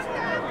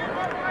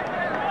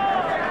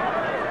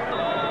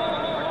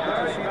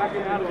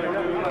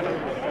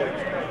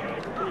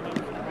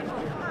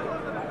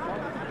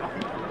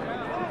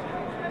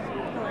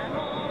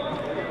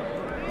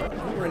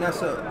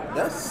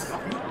 That's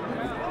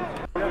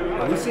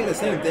are we seeing the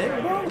same thing,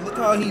 bro? Look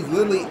how he's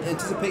literally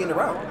anticipating the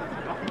route.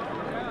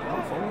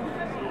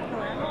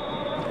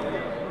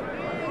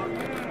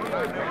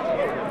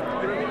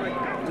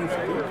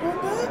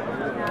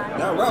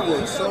 That route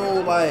was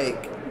so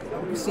like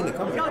we seen it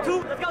coming. Let's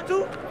go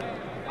two.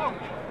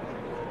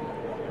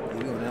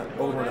 We on that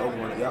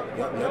overrun. Yup.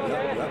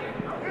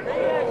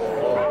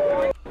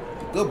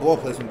 Good ball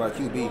placement by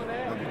QB.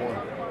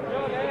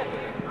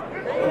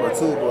 Number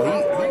 2, bro.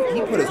 He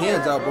put his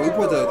hands out, bro. He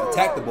supposed to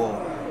attack the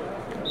ball.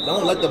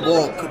 Don't expect the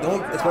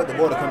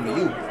ball to come to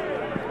you.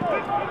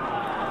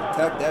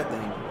 Attack that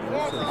thing.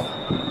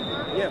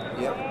 Yep.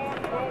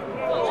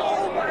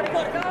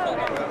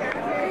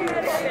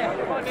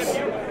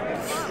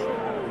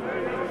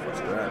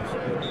 Scraps.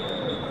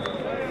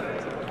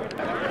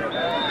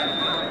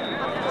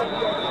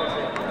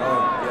 Oh,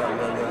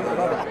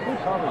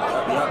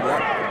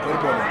 yeah. Play the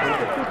ball.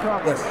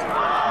 Yes.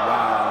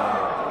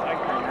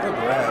 Wow. Good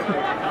grab.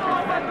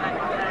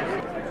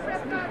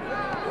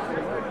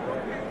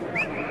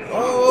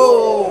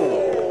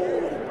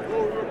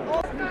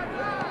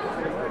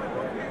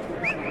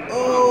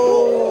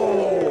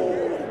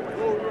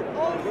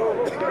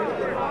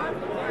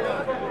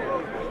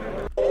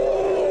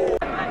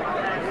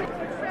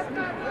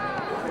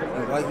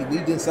 Like he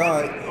weaved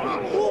inside.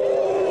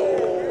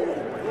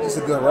 It's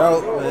a good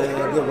route,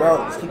 man. Good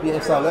route. Just keep your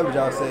inside leverage,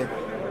 I'll say.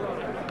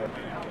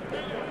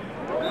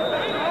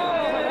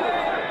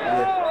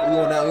 Yeah. We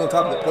on now. We on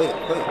top of it. Play it.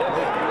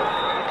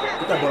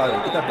 Get that ball out of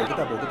here. Get that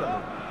ball.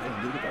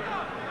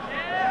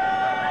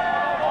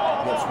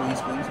 Yeah,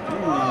 squeeze. Ooh,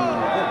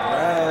 good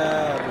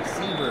grab.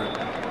 Receiver.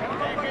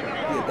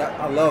 Yeah,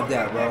 I love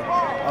that, bro.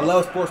 I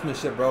love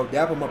sportsmanship, bro.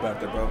 Dap him up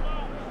after, bro.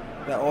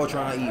 Y'all all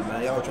trying to eat,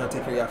 man. Y'all all trying to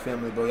take care of your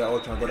family, bro. Y'all all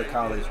trying to go to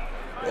college.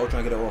 Y'all all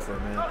trying to get an offer,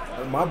 man.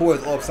 My boy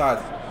is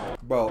offsides,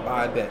 bro.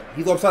 I bet.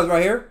 He's offsides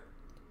right here.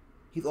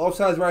 Yeah, he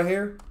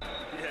did.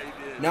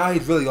 Now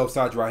he's really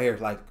offsides right here.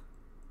 Like,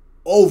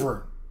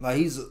 over. Like,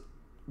 he's...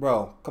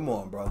 Bro, come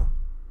on, bro.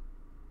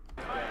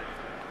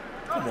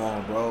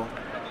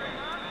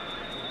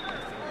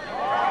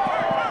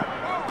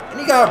 And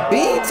he got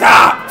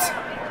B-topped.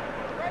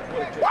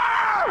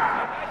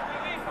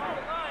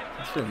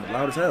 That's freaking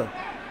loud as hell.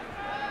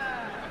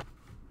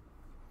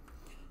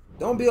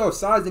 Don't be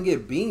offsides and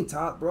get bean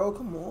top, bro.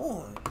 Come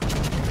on.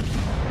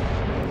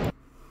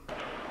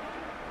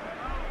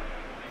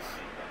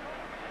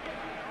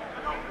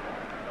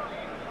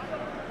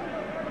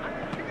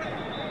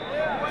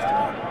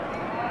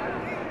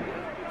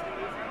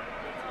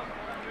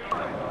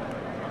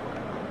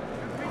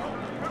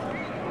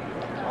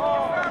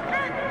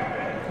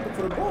 Look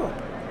for the ball.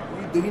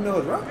 Do he know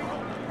his route?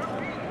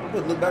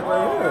 Look back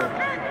right here.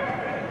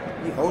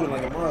 He holding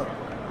like a mug.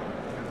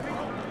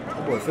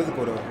 That boy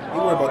physical though. He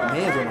worried about the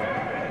hands on him.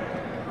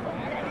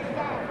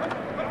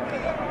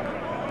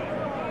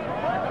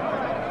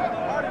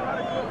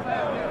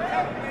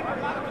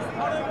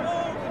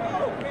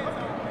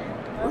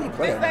 Where he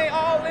play at? Stay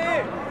all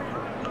in.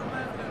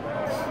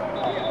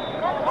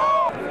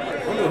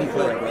 Where he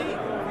play at, bro?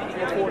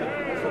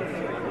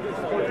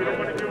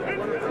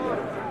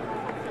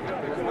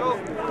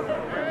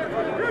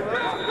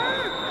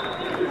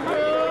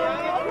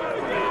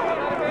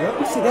 Yep,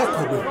 you see that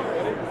coming.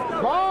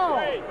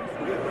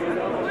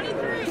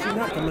 She's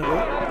not coming, bro.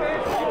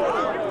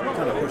 I'm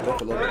kind of pushed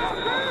off a little bit.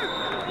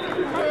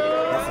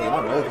 My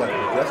nose like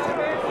congested.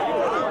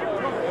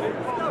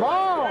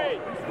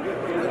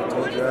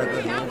 Toe drag,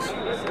 good hands.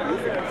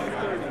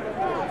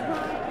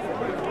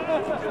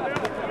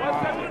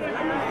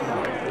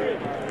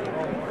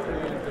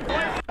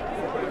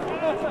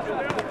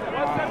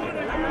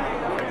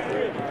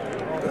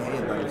 Good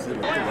hand by the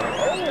receiver.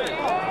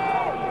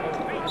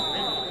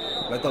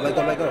 Let go.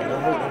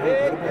 Don't hold.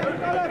 Play the ball.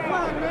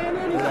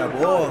 Play that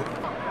ball.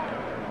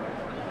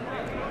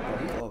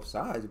 He's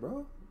offsides,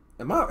 bro.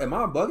 Am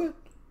I bugging?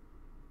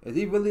 Is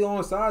he really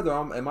on sides, or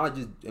am I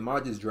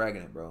just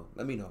dragging it, bro?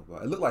 Let me know, bro.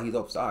 It looked like he's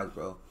offsides,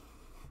 bro.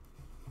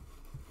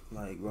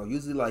 Like, bro,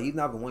 usually like he's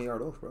not even 1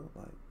 yard off, bro.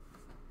 Like,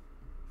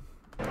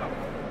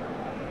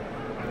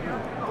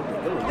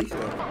 good release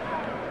though.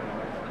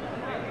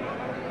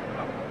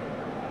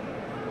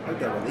 Like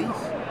that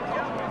release.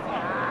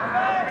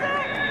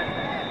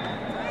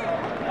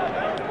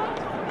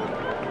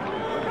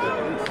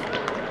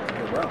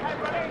 Good route.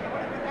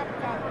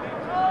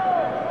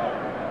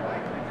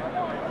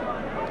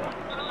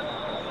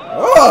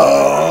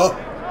 Oh!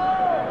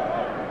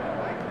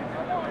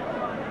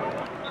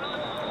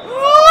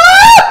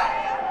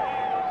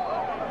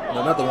 No,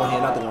 not the one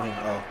hand, not the one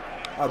hand. Oh,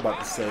 I was about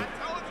to say.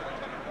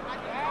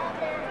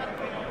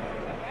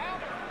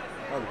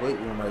 That was weight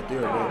room right there,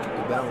 bro. Keep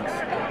the balance.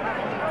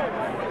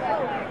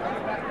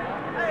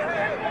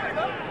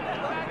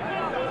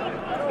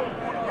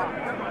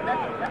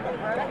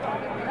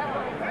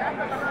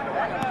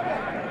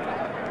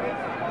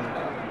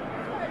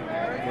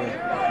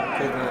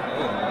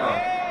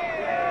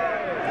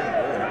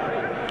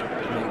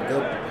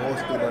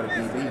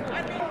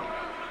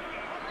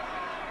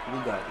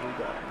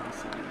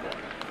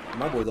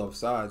 My boy's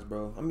offsides,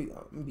 bro. I'm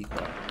gonna be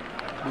quiet.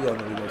 We all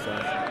know he's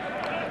offsides.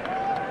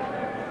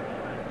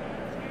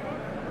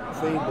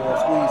 Same ball,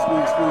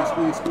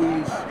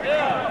 squeeze.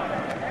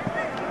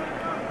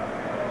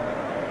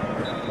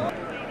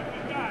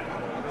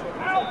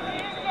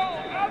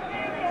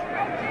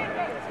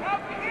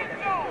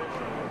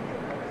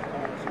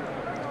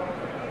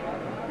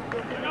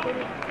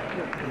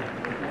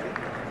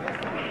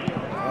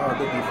 Oh,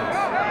 good defense.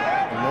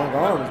 And long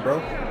arms, bro.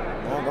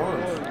 Long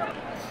arms.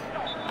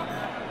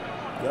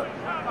 Yep.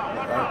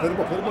 Alright, play the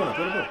ball now,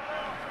 play the ball.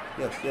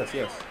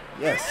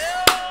 Yes.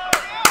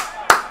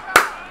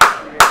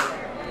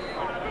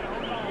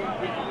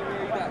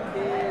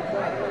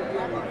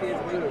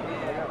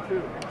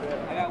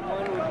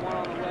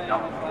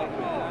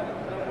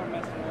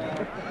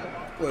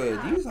 Wait,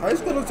 these high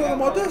schoolers talking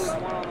about this?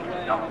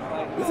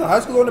 This is a high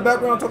schooler in the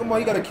background talking about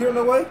you got a kid on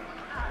the way?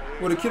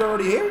 With a kid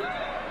already here?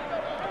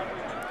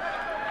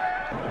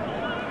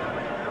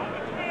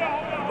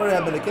 Already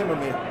have been a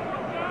cameraman.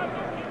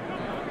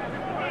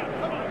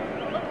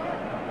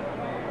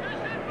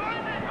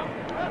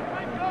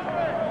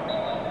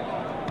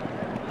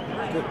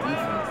 Good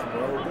defense,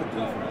 bro. Good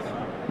defense.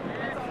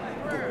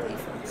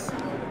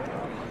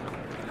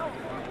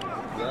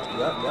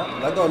 Yep.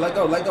 Let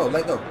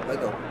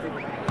go.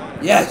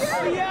 Yes.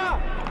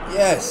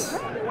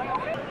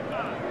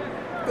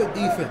 Good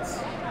defense.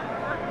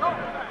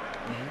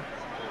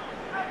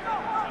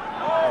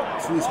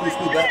 Squeeze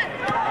that.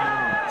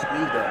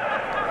 Squeeze that.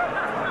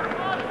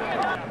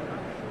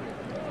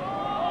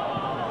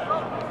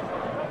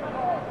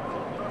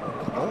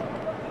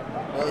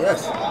 Oh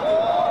yes.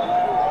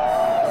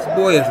 This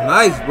boy is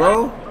nice,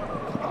 bro.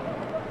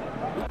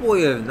 This boy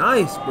is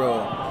nice,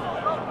 bro.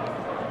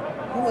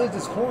 Who is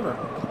this corner?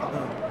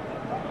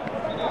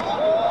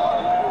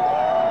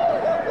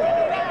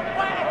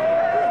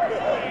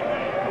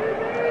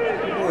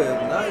 This boy is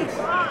nice.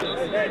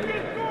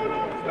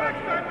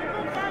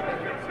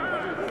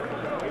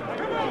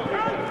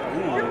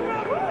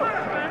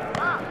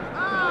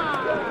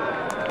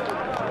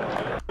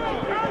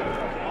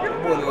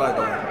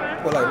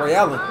 Boy like Ray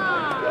Allen.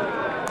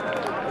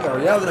 Yeah,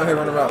 Ray Allen out here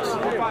running routes.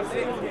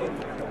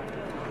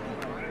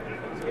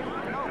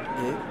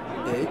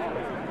 Dig.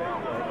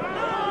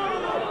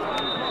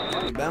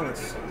 Good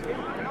balance.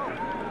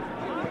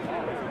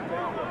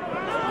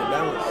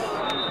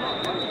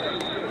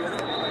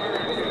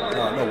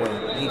 No way.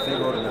 He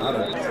figured it out.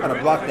 How to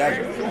block that.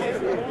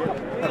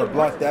 How to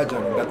block that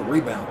jump and got the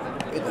rebound.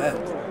 Get that.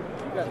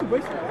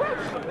 Who's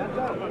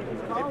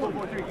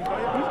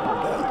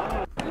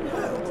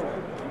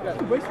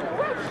that?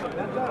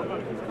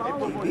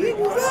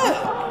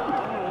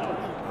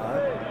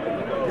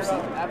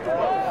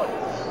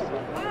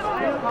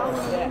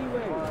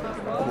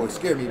 That boy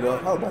scared me, bro. I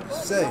was about to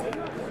say.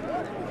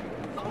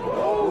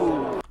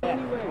 Oh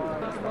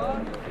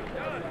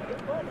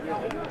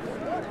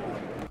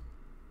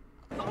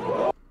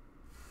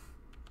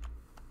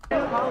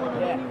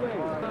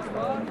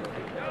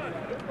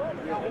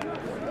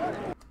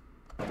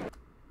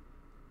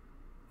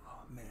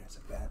man, it's a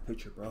bad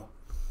picture, bro.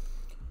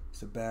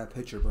 It's a bad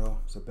picture, man.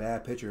 It's a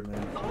bad picture.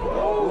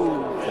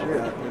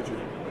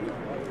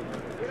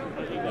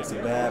 That's a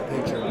bad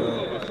picture, bro.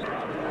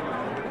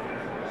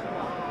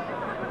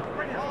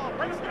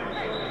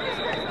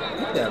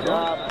 Pick that, bro.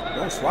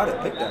 Don't swat it.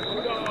 Pick that.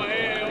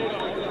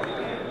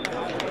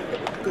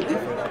 Good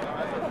defense.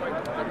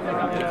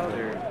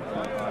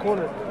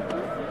 Corner.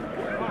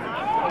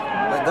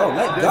 Let go,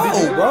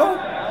 bro.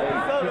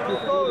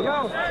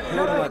 Hit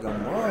him like a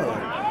mug.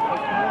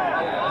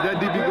 Is that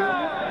DB good?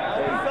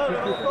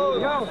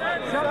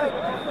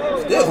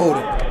 Still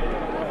holding.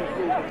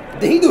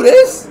 Did he do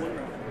this?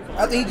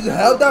 After he just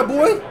held that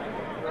boy?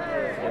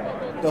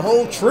 The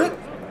whole trip?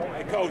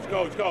 Hey, coach. You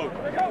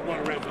want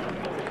a red zone?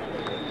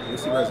 You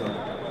see red zone.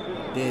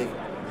 Dig.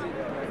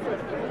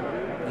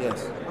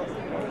 Yes.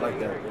 Like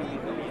that.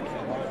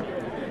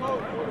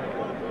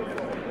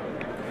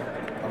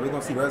 Are we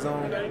going to see red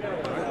zone?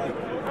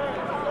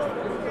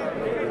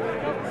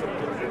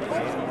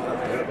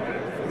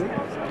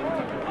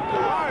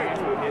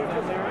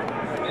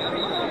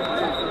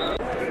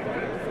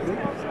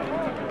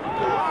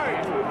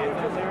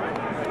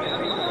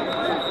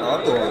 Oh,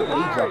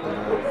 he dropped the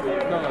ball.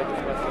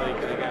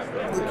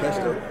 Good catch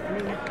though.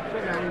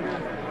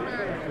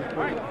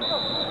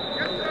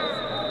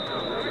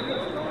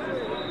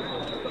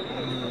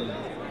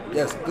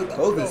 Yes, good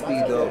closing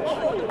speed though.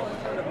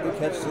 Good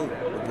catch too.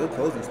 But good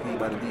closing speed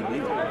by the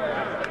DB.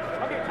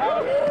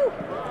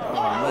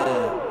 Oh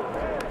man.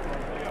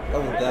 That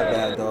wasn't that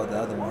bad though, the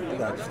other one. You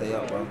gotta stay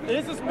up, bro.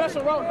 It's a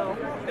special route though.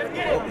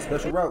 Oh, a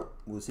special route.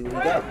 We'll see what he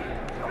got.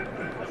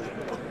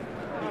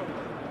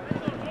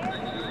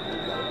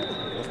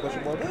 What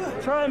special ball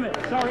there? Try me.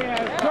 Sorry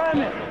ass. Try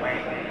me.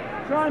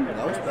 Try me.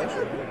 That was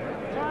special.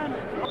 Try me.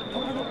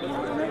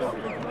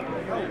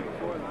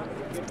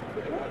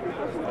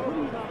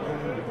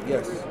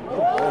 Yes. Oh,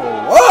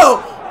 whoa!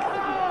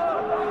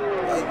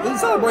 Like, what are you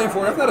celebrating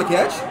for? That's not a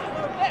catch.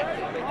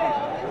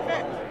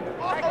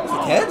 It's a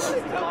catch?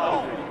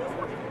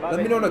 Let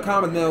me know in the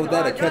comments, man, was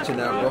that a catch or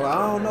not, bro? I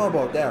don't know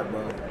about that,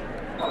 bro.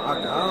 I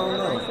don't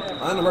know.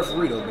 I ain't a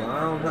referee, though, bro. I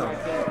don't know.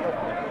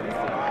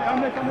 I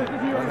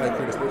gotta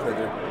clear the space right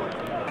there.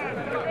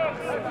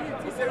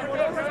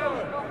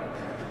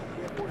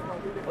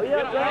 Oh,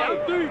 yeah,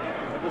 bro.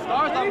 The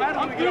stars don't matter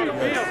when we get on the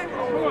field.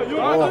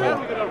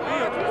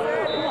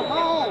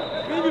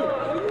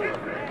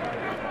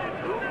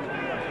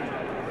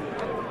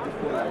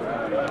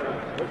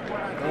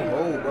 Don't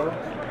hold, bro.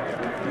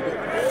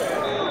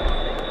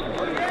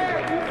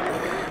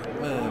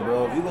 Man, bro,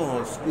 if you're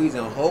gonna squeeze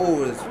and hold,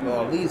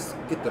 well, at least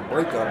get the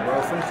break up,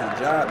 bro. Finish the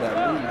job at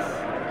least.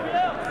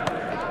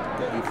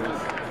 Good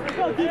defense.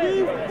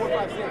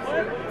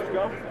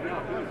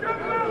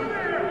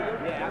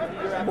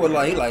 Boy,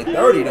 he like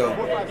 30 though.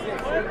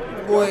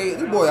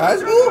 This boy high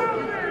school?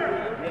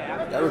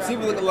 That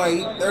receiver looking like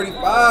he's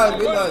 35.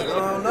 He like,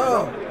 oh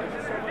no.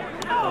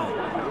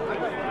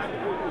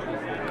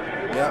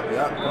 Yep.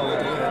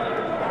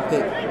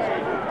 Pick.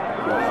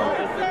 Wow.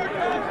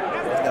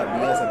 That's that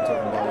BS I'm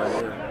talking about right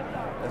here.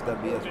 That's that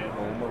BS. Oh,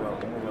 one more route.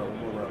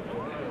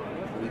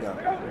 What we got?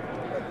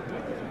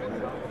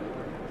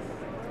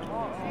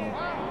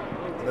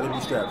 Let it be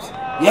straps.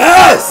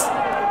 Yes!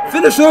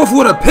 Finish off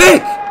with a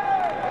pick!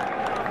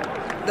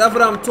 That's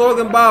what I'm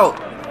talking about.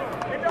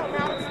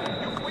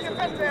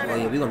 Oh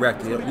yeah, we gonna rack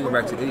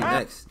to these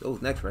next.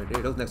 Those next right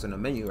there. Those next on the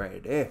menu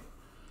right there.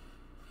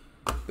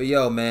 But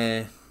yo,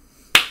 man,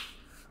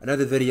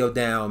 another video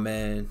down,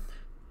 man.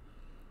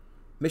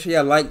 Make sure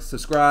y'all like,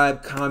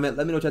 subscribe, comment.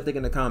 Let me know what y'all think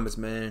in the comments,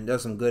 man.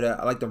 There's some good.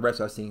 I like the reps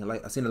I've seen.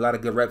 I've seen a lot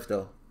of good reps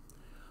though.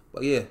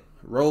 But yeah,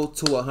 roll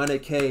to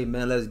 100K,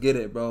 man. Let's get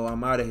it, bro.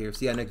 I'm out of here.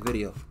 See y'all next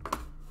video.